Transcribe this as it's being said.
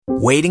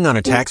Waiting on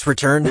a tax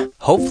return?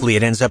 Hopefully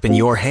it ends up in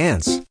your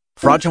hands.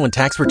 Fraudulent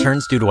tax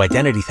returns due to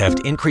identity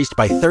theft increased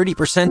by 30%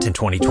 in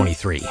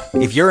 2023.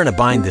 If you're in a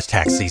bind this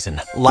tax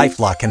season,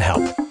 LifeLock can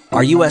help.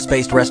 Our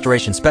U.S.-based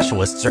restoration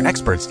specialists are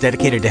experts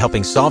dedicated to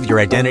helping solve your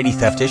identity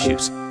theft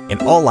issues.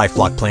 And all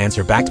LifeLock plans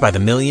are backed by the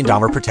 $1 Million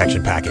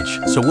Protection Package.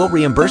 So we'll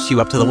reimburse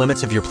you up to the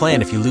limits of your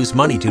plan if you lose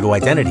money due to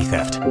identity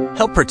theft.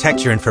 Help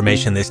protect your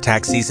information this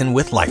tax season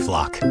with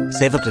LifeLock.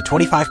 Save up to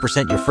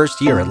 25% your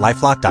first year at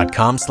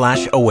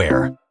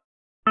LifeLock.com/aware.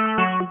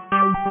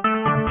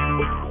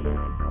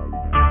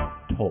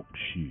 Talk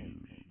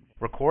shoes.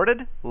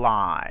 Recorded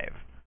live.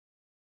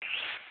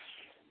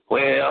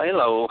 Well,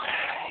 hello.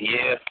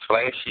 Yes,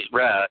 Flash is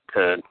right.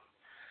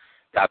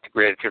 Dr.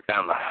 Grediker,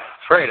 I'm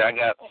afraid I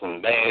got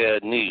some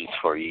bad news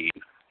for you.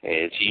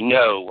 As you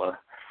know,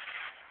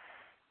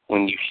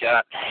 when you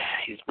shot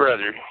his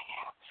brother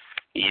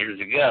years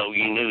ago,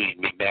 you knew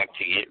he'd be back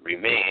to get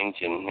revenge,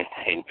 and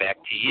in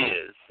fact he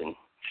is. And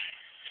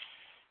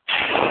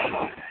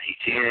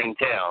he's here in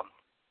town.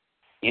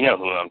 You know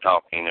who I'm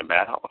talking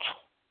about.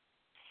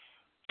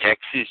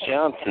 Texas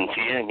Johnson's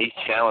here, and he's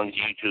challenged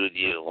you to a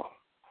deal.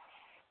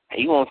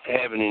 He wants to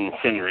have it in the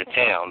center of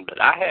town, but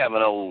I have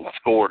an old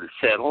score to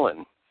settle,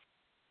 and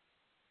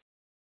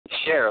the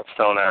sheriff's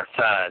on our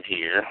side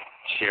here,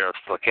 Sheriff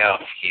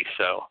Slakowski.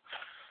 So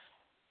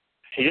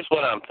here's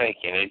what I'm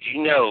thinking. As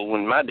you know,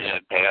 when my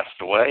dad passed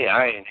away,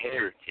 I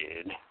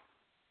inherited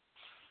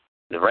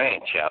the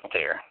ranch out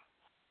there.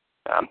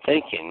 I'm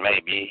thinking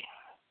maybe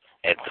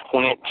at the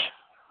Quint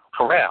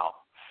Corral.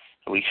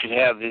 We should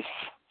have this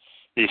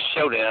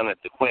showdown at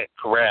the Quint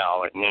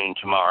Corral at noon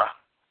tomorrow.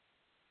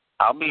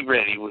 I'll be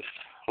ready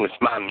with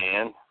my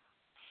men,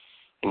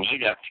 and you,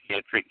 Dr.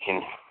 Getrick,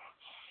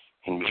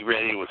 can be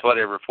ready with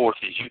whatever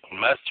forces you can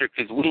muster,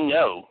 because we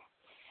know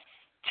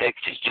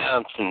Texas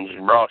Johnson has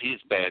brought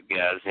his bad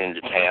guys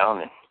into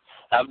town, and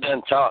I've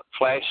done taught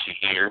Flashy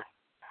here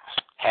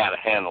how to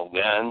handle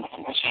guns,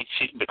 and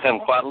she's become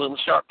quite a little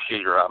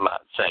sharpshooter, I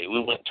might say. We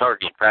went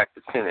target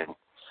practicing, and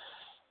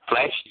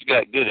Flashy's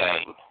got good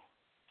aim.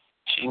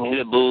 She can hit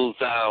a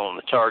bullseye on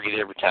the target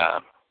every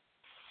time.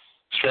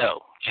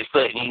 So, just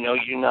letting you know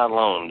you're not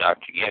alone,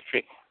 Dr.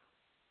 Getrick.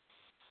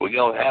 We're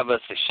going to have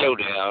us a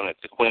showdown at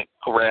the Quint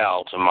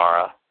Corral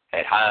tomorrow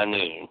at high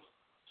noon.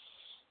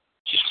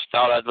 Just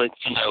thought I'd let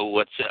you know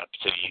what's up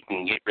so you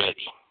can get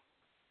ready.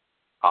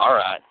 All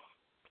right.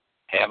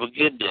 Have a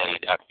good day,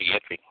 Dr.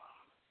 Getrick.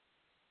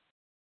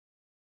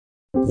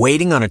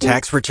 Waiting on a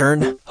tax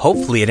return?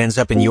 Hopefully it ends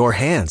up in your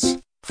hands.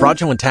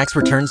 Fraudulent tax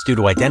returns due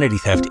to identity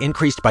theft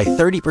increased by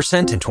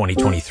 30% in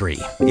 2023.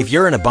 If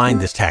you're in a bind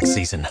this tax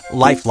season,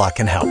 LifeLock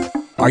can help.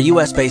 Our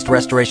U.S.-based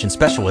restoration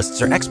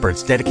specialists are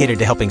experts dedicated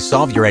to helping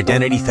solve your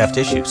identity theft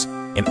issues.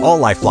 And all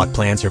LifeLock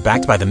plans are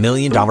backed by the $1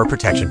 Million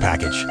Protection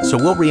Package. So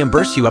we'll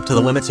reimburse you up to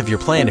the limits of your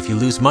plan if you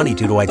lose money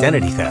due to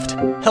identity theft.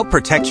 Help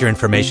protect your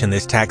information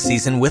this tax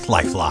season with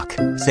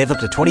LifeLock. Save up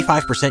to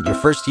 25% your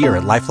first year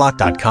at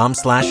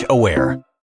LifeLock.com/aware.